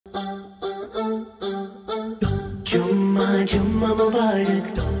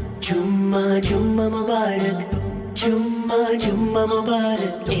Jumma, Jumma Mubarak. Jumma, Jumma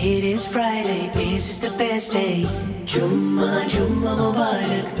Mubarak. It is Friday, this is the best day. Jumma, Jumma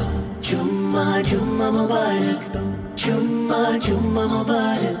Mubarak. Jumma, Jumma Mubarak. Jumma, Jumma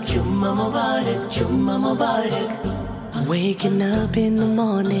Mubarak. Jumma Mubarak. Jumma Mubarak. Waking up in the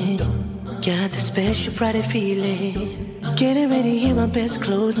morning, got the special Friday feeling. Getting ready in my best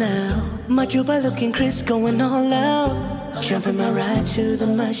clothes now. My juba looking crisp, going all out. Jumping my ride to the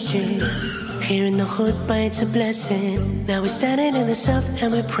masjid. Here in the khutbah, it's a blessing. Now we're standing in the south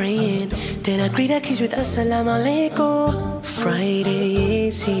and we're praying. Then I greet our kids with Assalamu alaikum. Friday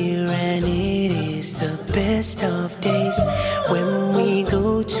is here and it is the best of days. When we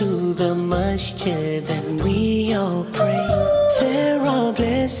go to the masjid and we all pray. There are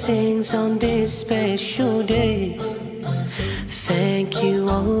blessings on this special day. Thank you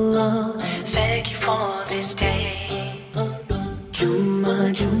Allah, thank you for this day.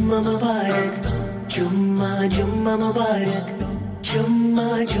 Jumma, Jumma Mubarak. Jumma, Jumma Mubarak.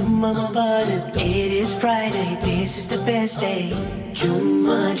 Jumma, Jumma Mubarak. It is Friday, this is the best day.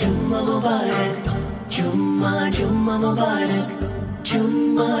 Jumma, Jumma Mubarak. Jumma, Jumma Mubarak.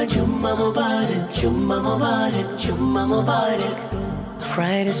 Jumma, Jumma Mubarak. Jumma Mubarak. Jumma Mubarak.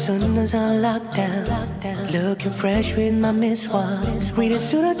 Friday sunnahs are locked down. Looking fresh with my miswas. Reading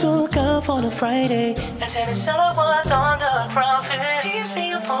Surah Al-Kahf on a Friday and sending salawat on the Prophet, peace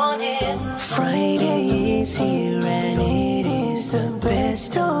be upon him. Friday is here and it is the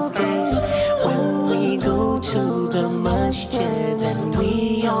best of days. When we go to the masjid and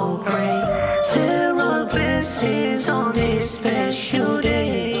we all pray. There are blessings on this special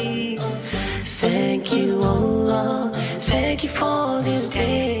day. Thank you Allah, thank you for this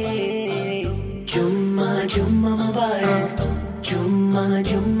day. Jumma, Jumma Mubarak. Jumma,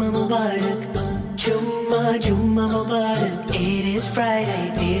 Jumma Mubarak. Jumma, Jumma Mubarak. It is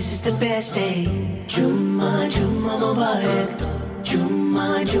Friday, this is the best day. Jumma, Jumma Mubarak.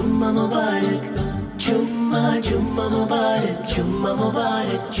 Jumma, Jumma Mubarak. Jumma, Jumma Mubarak. Jumma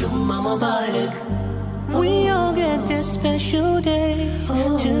Mubarak. Jumma Mubarak. We all get this special day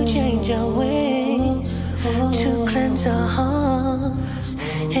to change our ways, to cleanse our hearts,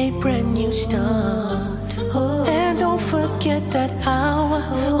 a brand new start. And don't forget that hour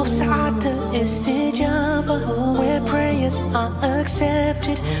of Sa'at al-Istijaba, where prayers are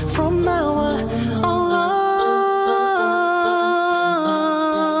accepted from our Allah.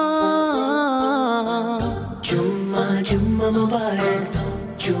 Jumma, Jumma Mubarak.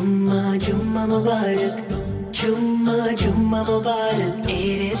 Jumma, Jumma Mubarak. Jumma, Jumma Mubarak.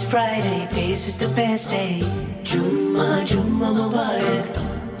 It is Friday, this is the best day. Jumma, Jumma Mubarak.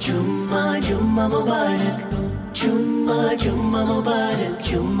 Jumma, Jumma Mubarak. Jumma, Jumma Mubarak.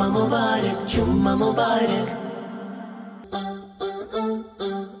 Jumma Mubarak. Jumma Mubarak.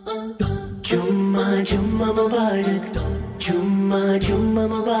 Jumma, Jumma Mubarak. Jumma, Jumma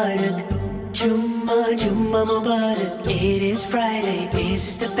Mubarak. Jumma, Jumma Mubarak. It is Friday, this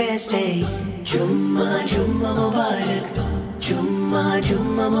is the best day. Jumma, Jumma Mubarak. Jumma,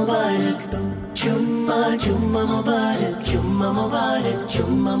 Jumma Mubarak. Jumma, Jumma Mubarak. Jumma Mubarak.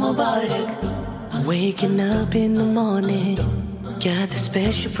 Jumma Mubarak. Waking up in the morning, got the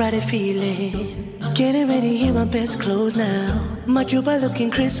special Friday feeling. Getting ready in my best clothes now. My juba looking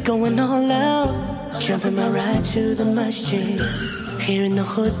crisp, going all out. Jumping my ride to the masjid. Here in the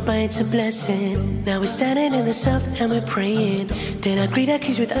khutbah, it's a blessing. Now we're standing in the south and we're praying. Then I greet our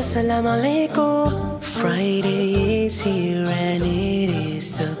kids with Assalamu alaikum. Friday is here and it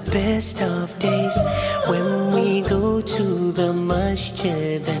is the best of days. When we go to the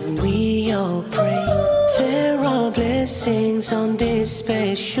masjid and we all pray. There are blessings on this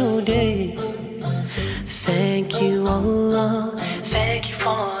special day. Thank you Allah, thank you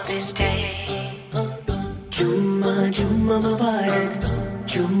for this day. Jumma, Jumma Mubarak.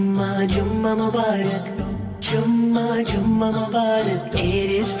 Jumma, Jumma Mubarak. Jumma, Jumma Mubarak.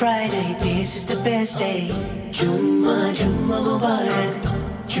 It is Friday, this is the best day. Jumma, Jumma Mubarak.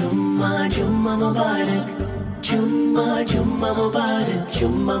 Jumma, Jumma Mubarak. Jumma, Jumma Mubarak.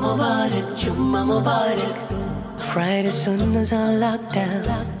 Jumma Mubarak. Jumma Mubarak. Friday sunnahs are locked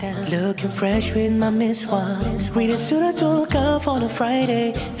down. Looking fresh with my miswas. Reading Surah Al-Kahf on a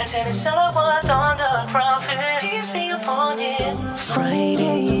Friday and sending salawat on the Prophet, peace be upon him.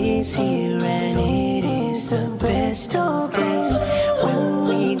 Friday is here and it is the best of days. When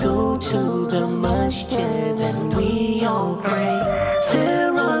we go to the masjid and we all pray.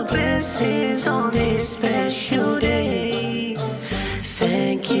 There are blessings on this special day.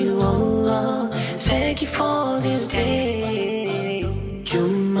 Thank you Allah, thank you for this day.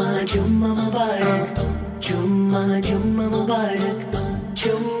 Jumma, Jumma Mubarak. Jumma, Jumma Mubarak.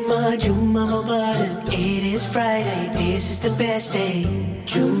 Jumma, Jumma Mubarak. It is Friday, this is the best day.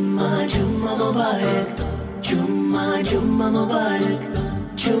 Jumma, Jumma Mubarak. Jumma, Jumma Mubarak.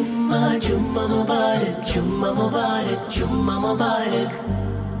 Jumma, Jumma Mubarak. Jumma Mubarak. Jumma Mubarak.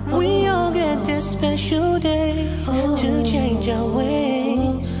 We all get this special day to change our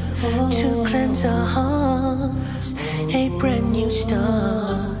ways, to cleanse our hearts, a brand new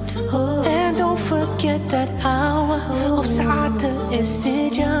start. And don't forget that hour of Sa'atul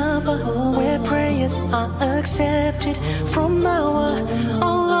Istijaba, where prayers are accepted from our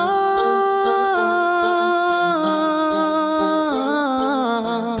Allah.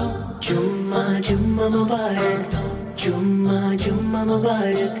 Jumma, Jumma Mubarak. Jumma, Jumma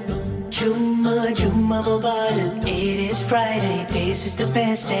Mubarak. Jumma, Jumma Mubarak. It is Friday, this is the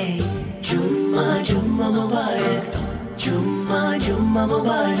best day. Jumma, Jumma Mubarak. Jumma, Jumma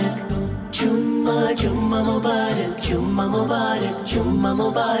Mubarak. Jumma, Jumma Mubarak. Jumma Mubarak. Jumma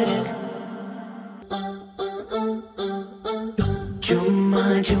Mubarak. Jumma,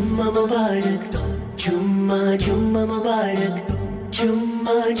 Jumma Mubarak. Jumma, Jumma Mubarak.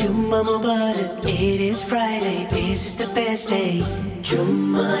 Jumma, Jumma Mubarak. It is Friday, this is the best day.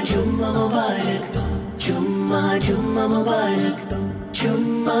 Jumma, Jumma Mubarak. Jumma, Jumma Mubarak.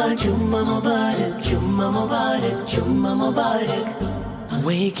 Jumma, Jumma Mubarak. Jumma Mubarak. Jumma Mubarak.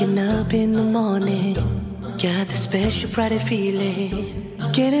 Waking up in the morning, got the special Friday feeling.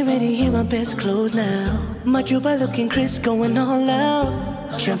 Getting ready in my best clothes now. My juba looking crisp, going all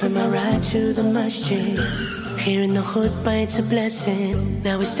out. Jumping my ride to the masjid. Hearing the khutbah, it's a blessing.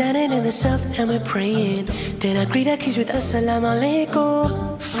 Now we're standing in the saf and we're praying. Then I greet our kids with Assalamu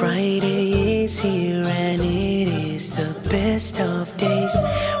Alaikum. Friday is here and it is the best of days.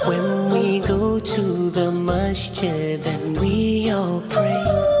 When we go to the masjid and we all pray.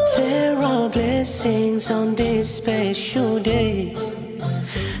 There are blessings on this special day.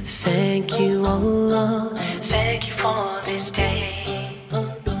 Thank you Allah, thank you for this day.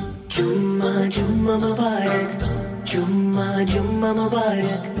 Jumma, Jumma Mubarak. Jumma, Jumma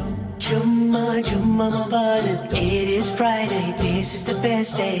Mubarak. Jumma, Jumma Mubarak. It is Friday, this is the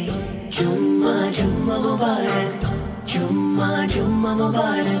best day. Jumma, Jumma Mubarak. Jumma, Jumma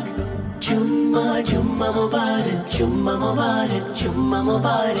Mubarak. Jumma, Jumma Mubarak. Jumma Mubarak. Jumma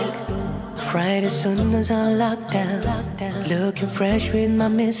Mubarak. Friday sunnahs are locked down. Looking fresh with my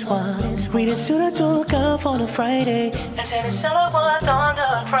miswah. Reading Suratul Kahf on a Friday and sending salawat on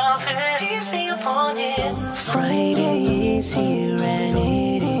the Prophet, peace be upon him. Friday is here and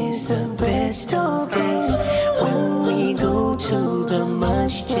it is the best of days. When we go to the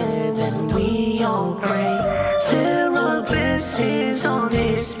masjid and we all pray. There are blessings on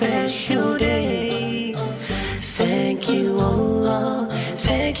this special day. Thank you Allah,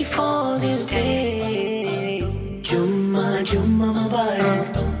 thank you for this day. Jumma, Jumma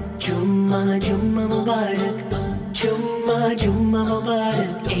Mubarak. Jumma, Jumma Mubarak. Jumma, Jumma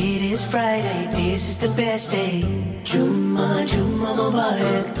Mubarak. It is Friday, this is the best day. Jumma, Jumma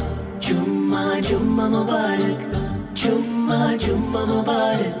Mubarak. Jumma, Jumma Mubarak. Jumma, Jumma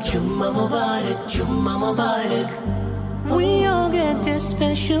Mubarak. Jumma Mubarak. Jumma Mubarak. We all get this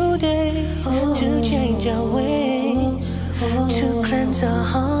special day to change our ways, to cleanse our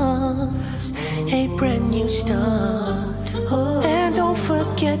hearts, a brand new start. And don't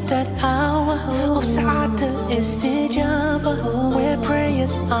forget that hour of Sa'atul Istijaba, where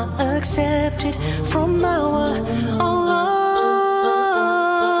prayers are accepted from our Allah.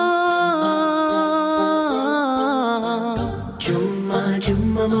 Jumma,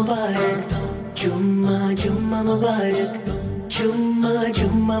 Jumma Mubarak. Jumma, Jumma Mubarak. Jumma,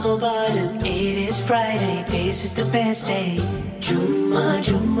 Jumma Mubarak. It is Friday, this is the best day. Jumma,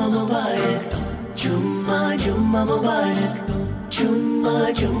 Jumma Mubarak. Jumma, Jumma Mubarak.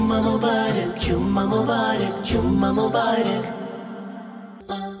 Jumma, Jumma Mubarak. Jumma Mubarak. Jumma Mubarak.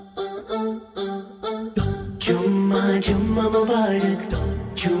 Jumma, Jumma Mubarak.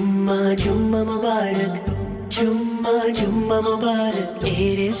 Jumma, Jumma Mubarak. Jumma, Jumma Mubarak.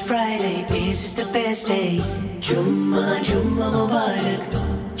 It is Friday, this is the best day. Jumma, Jumma Mubarak.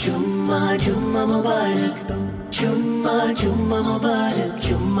 Jumma, Jumma Mubarak. Jumma, Jumma Mubarak.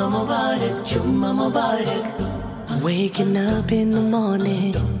 Jumma Mubarak. Jumma Mubarak. Waking up in the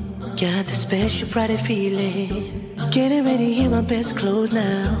morning, got the special Friday feeling. Getting ready in my best clothes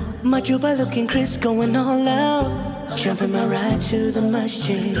now. My juba looking crisp, going all out. jumping my ride to the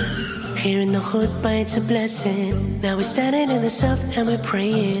masjid. Hearing the khutbah, it's a blessing. Now we're standing in the saf and we're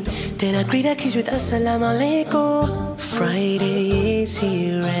praying. Then I greet our kids with Assalamu alaikum. Friday is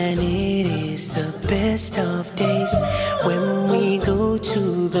here and it is the best of days, when we go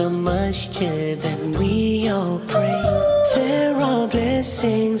to the masjid and we all pray. There are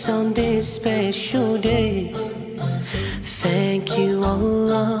blessings on this special day. Thank you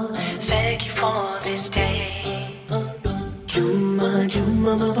Allah, thank you for this day. Jumma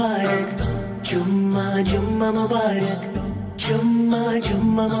Jumma Mubarak, Jumma Jumma Mubarak, Jumma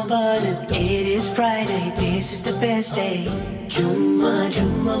Jumma Mubarak. It is Friday, this is the best day. Jumma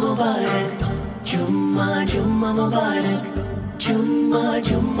Jumma Mubarak, Jumma Jumma Mubarak, Jumma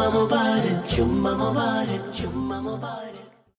Jumma Mubarak, Jumma Mubarak, Jumma Mubarak.